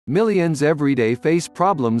Millions every day face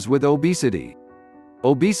problems with obesity.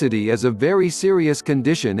 Obesity is a very serious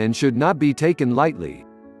condition and should not be taken lightly.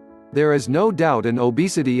 There is no doubt an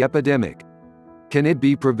obesity epidemic. Can it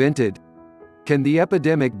be prevented? Can the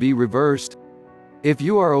epidemic be reversed? If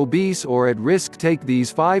you are obese or at risk, take these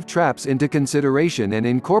 5 traps into consideration and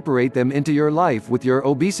incorporate them into your life with your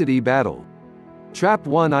obesity battle. Trap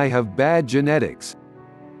 1: I have bad genetics.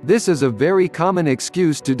 This is a very common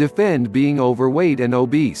excuse to defend being overweight and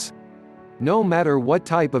obese. No matter what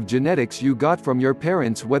type of genetics you got from your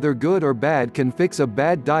parents, whether good or bad, can fix a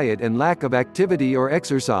bad diet and lack of activity or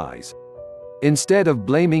exercise. Instead of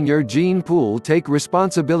blaming your gene pool, take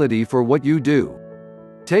responsibility for what you do.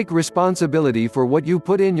 Take responsibility for what you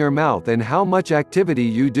put in your mouth and how much activity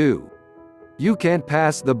you do. You can't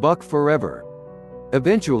pass the buck forever.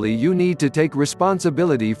 Eventually you need to take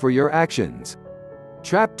responsibility for your actions.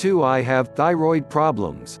 Trap 2: I have thyroid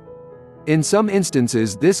problems. In some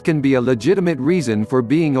instances this can be a legitimate reason for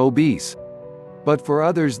being obese. But for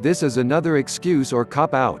others this is another excuse or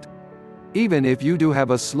cop-out. Even if you do have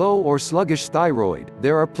a slow or sluggish thyroid,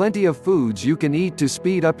 there are plenty of foods you can eat to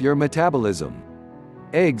speed up your metabolism.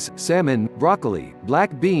 Eggs, salmon, broccoli,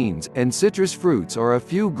 black beans, and citrus fruits are a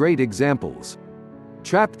few great examples.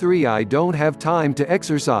 Trap 3: I don't have time to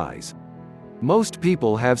exercise. Most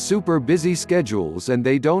people have super busy schedules and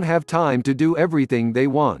they don't have time to do everything they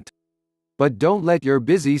want. But don't let your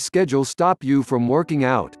busy schedule stop you from working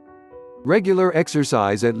out. Regular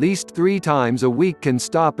exercise at least 3 times a week can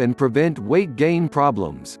stop and prevent weight gain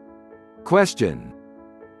problems. Question: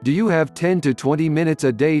 do you have 10 to 20 minutes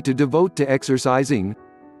a day to devote to exercising?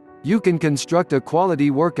 You can construct a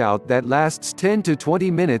quality workout that lasts 10 to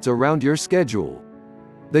 20 minutes around your schedule.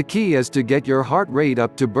 The key is to get your heart rate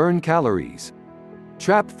up to burn calories.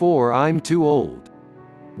 Trap 4: I'm too old.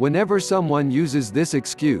 Whenever someone uses this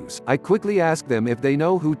excuse, I quickly ask them if they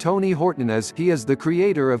know who Tony Horton is. He is the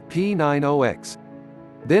creator of P90X.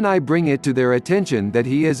 Then I bring it to their attention that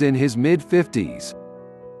he is in his mid-50s.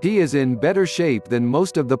 He is in better shape than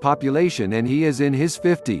most of the population and he is in his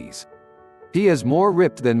 50s. He is more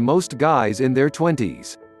ripped than most guys in their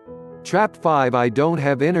 20s. Trap 5: I don't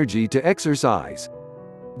have energy to exercise.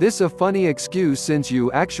 This a funny excuse since you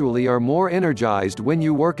actually are more energized when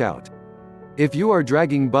you work out. If you are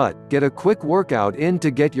dragging butt, get a quick workout in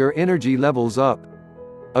to get your energy levels up.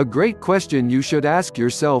 A great question you should ask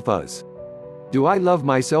yourself is, do I love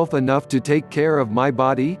myself enough to take care of my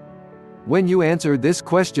body? When you answer this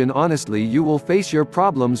question honestly, you will face your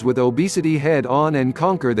problems with obesity head on and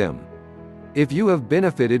conquer them. If you have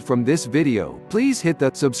benefited from this video, please hit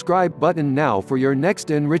the subscribe button now for your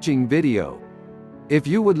next enriching video. If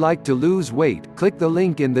you would like to lose weight, click the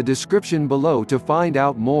link in the description below to find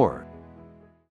out more.